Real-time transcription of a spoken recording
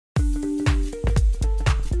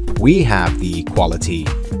We have the equality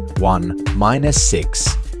 1 minus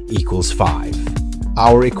 6 equals 5.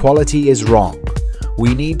 Our equality is wrong.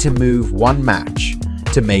 We need to move one match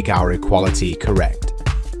to make our equality correct.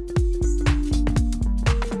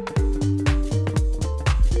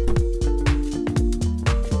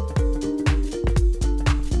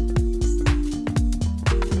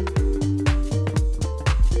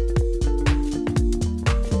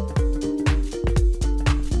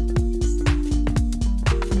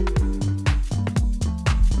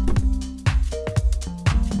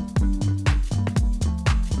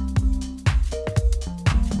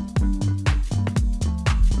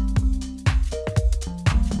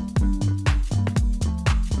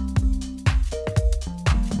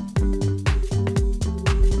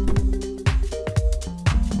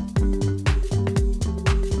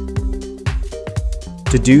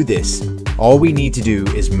 To do this, all we need to do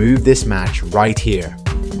is move this match right here.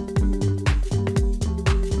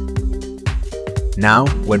 Now,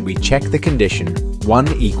 when we check the condition, 1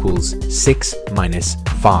 equals 6 minus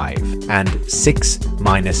 5, and 6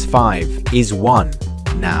 minus 5 is 1.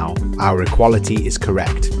 Now, our equality is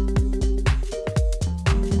correct.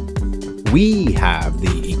 We have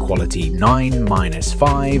the equality 9 minus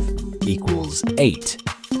 5 equals 8.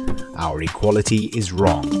 Our equality is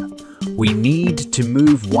wrong. We need to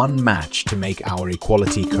move one match to make our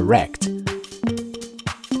equality correct.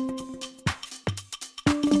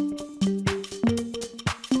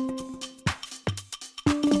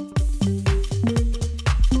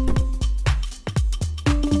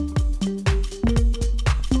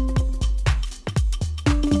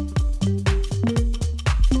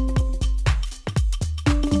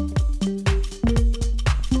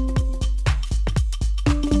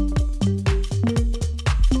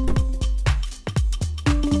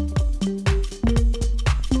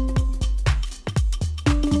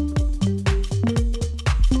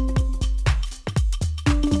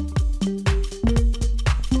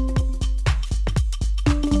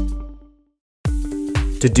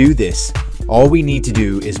 To do this, all we need to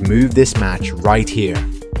do is move this match right here.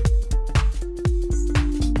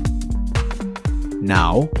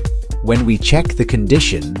 Now, when we check the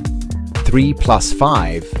condition, 3 plus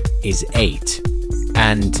 5 is 8,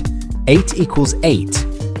 and 8 equals 8.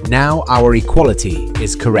 Now our equality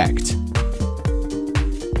is correct.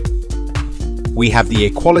 We have the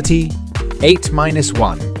equality 8 minus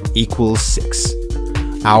 1 equals 6.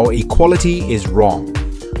 Our equality is wrong.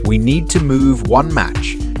 We need to move one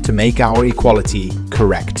match to make our equality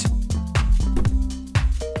correct.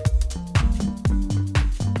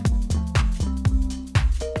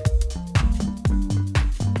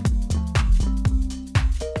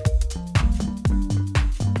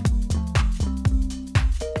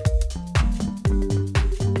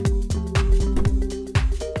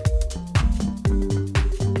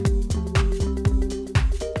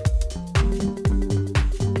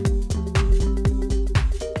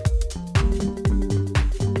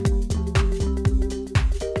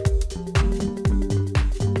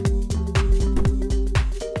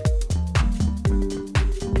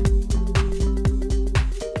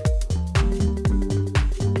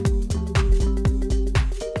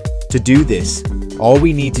 To do this, all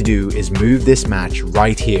we need to do is move this match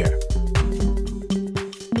right here.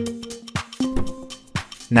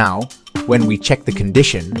 Now, when we check the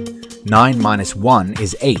condition, 9 minus 1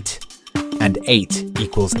 is 8, and 8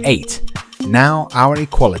 equals 8. Now our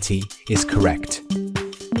equality is correct.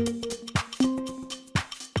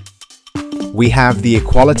 We have the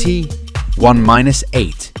equality 1 minus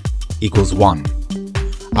 8 equals 1.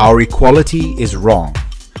 Our equality is wrong.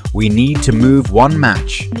 We need to move one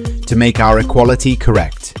match to make our equality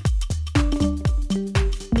correct.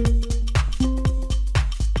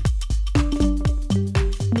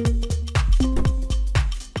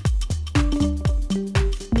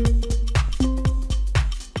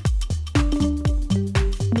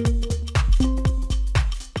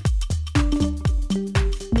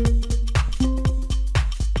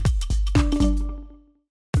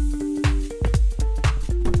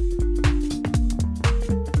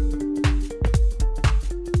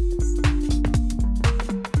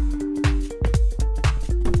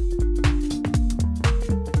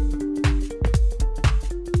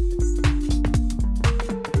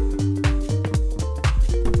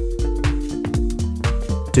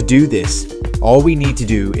 To do this, all we need to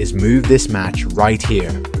do is move this match right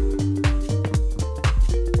here.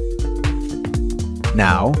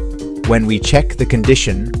 Now, when we check the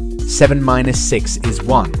condition, 7 minus 6 is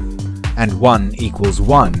 1, and 1 equals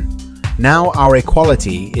 1. Now our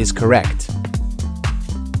equality is correct.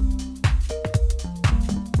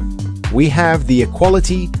 We have the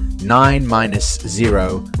equality 9 minus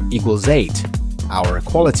 0 equals 8. Our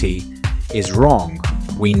equality is wrong.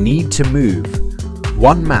 We need to move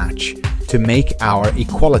one match to make our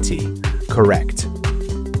equality correct.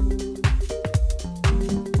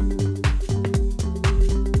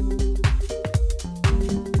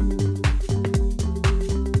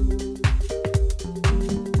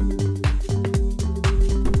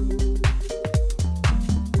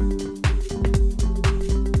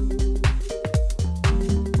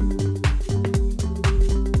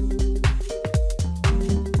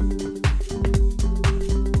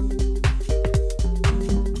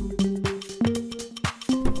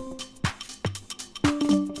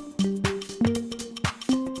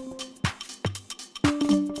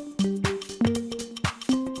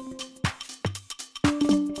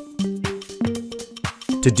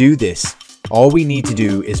 To do this, all we need to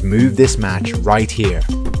do is move this match right here.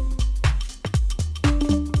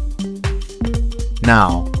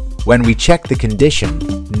 Now, when we check the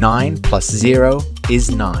condition, 9 plus 0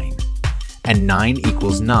 is 9, and 9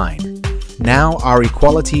 equals 9. Now our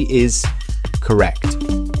equality is correct.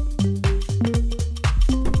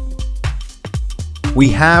 We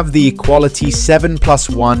have the equality 7 plus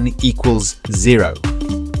 1 equals 0.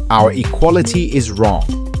 Our equality is wrong.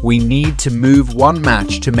 We need to move one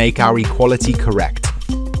match to make our equality correct.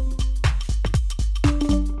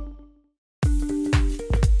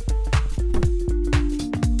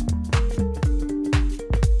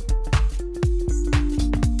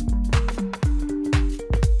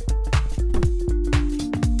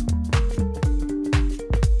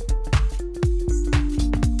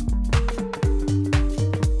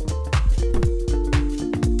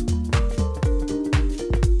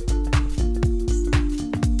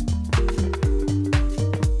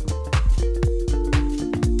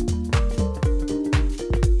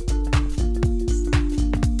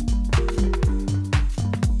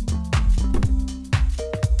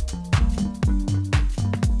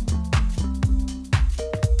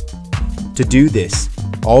 To do this,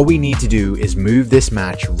 all we need to do is move this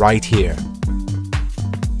match right here.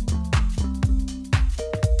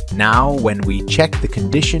 Now, when we check the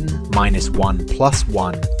condition, -1 plus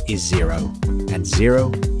 1 is 0, and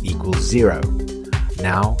 0 equals 0.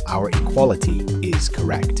 Now our equality is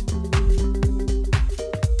correct.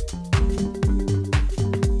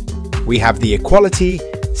 We have the equality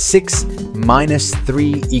 6 minus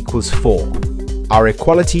 3 equals 4. Our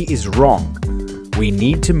equality is wrong. We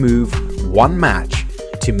need to move one match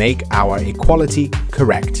to make our equality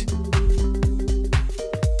correct.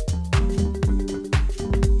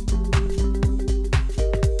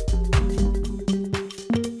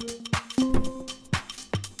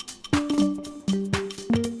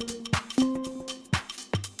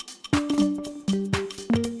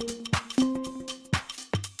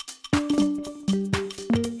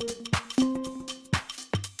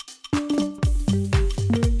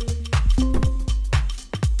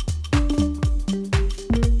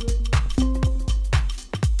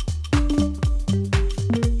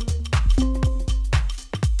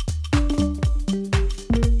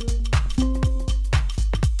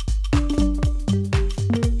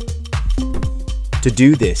 To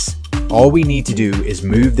do this, all we need to do is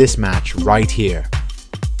move this match right here.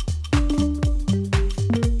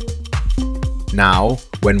 Now,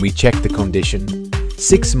 when we check the condition,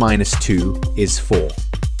 6 minus 2 is 4,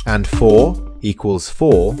 and 4 equals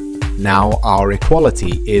 4. Now our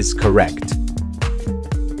equality is correct.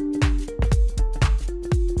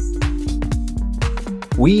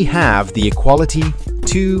 We have the equality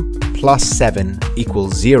 2 plus 7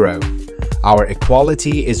 equals 0. Our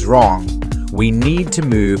equality is wrong. We need to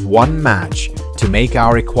move one match to make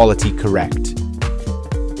our equality correct.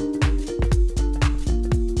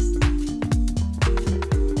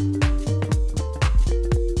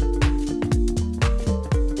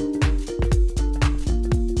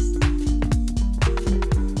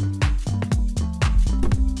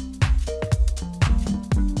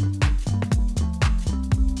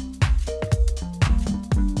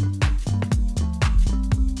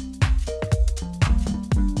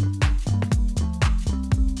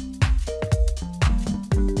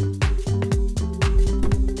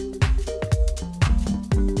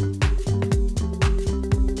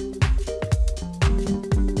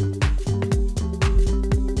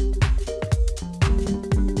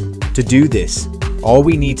 To do this, all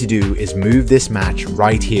we need to do is move this match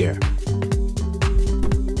right here.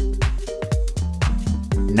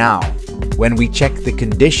 Now, when we check the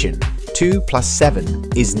condition, 2 plus 7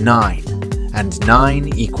 is 9, and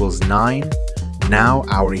 9 equals 9. Now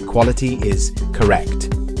our equality is correct.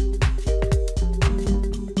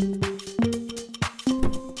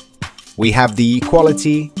 We have the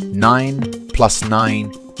equality 9 plus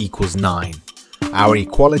 9 equals 9. Our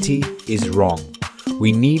equality is wrong.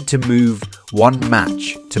 We need to move one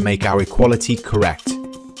match to make our equality correct.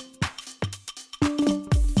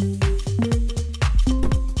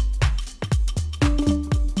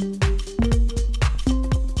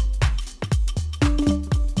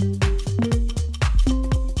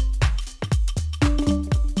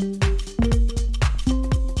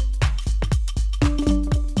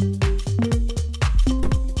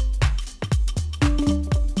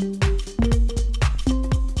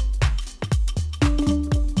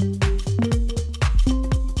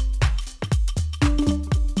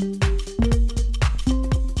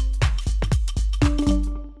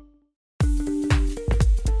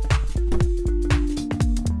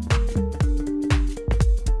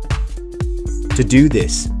 To do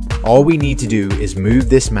this, all we need to do is move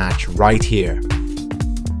this match right here.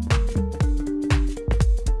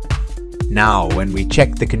 Now, when we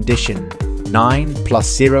check the condition, 9 plus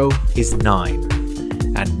 0 is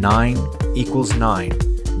 9, and 9 equals 9.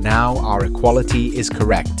 Now our equality is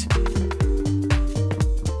correct.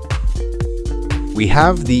 We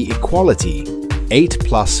have the equality 8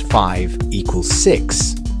 plus 5 equals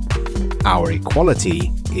 6. Our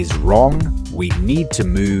equality is wrong. We need to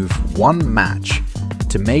move one match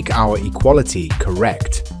to make our equality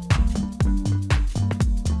correct.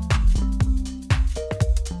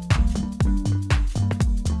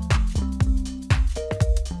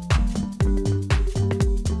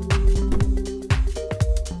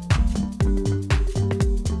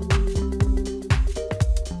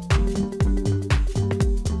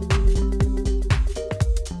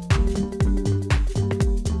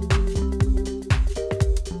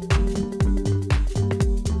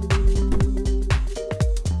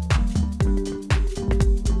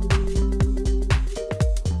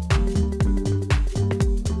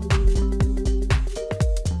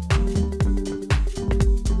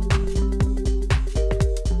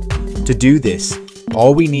 To do this,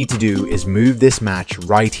 all we need to do is move this match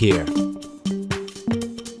right here.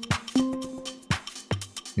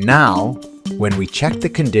 Now, when we check the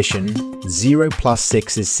condition, 0 plus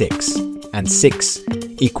 6 is 6, and 6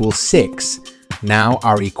 equals 6, now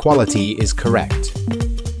our equality is correct.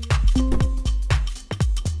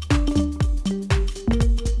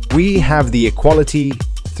 We have the equality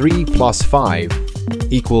 3 plus 5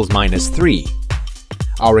 equals minus 3.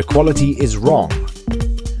 Our equality is wrong.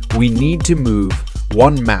 We need to move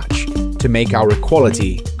one match to make our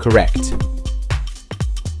equality correct.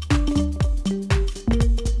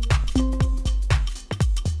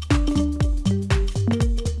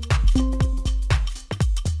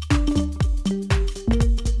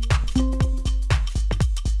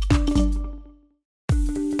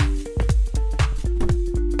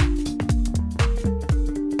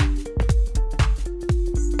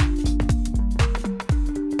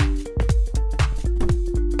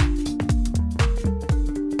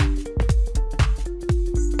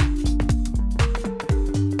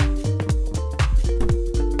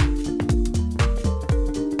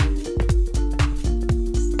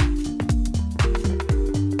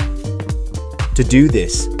 To do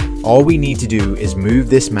this, all we need to do is move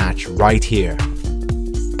this match right here.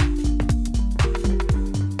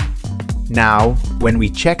 Now, when we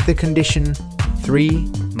check the condition, 3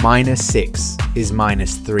 minus 6 is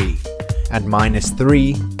minus 3, and minus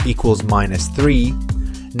 3 equals minus 3,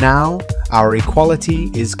 now our equality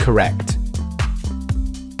is correct.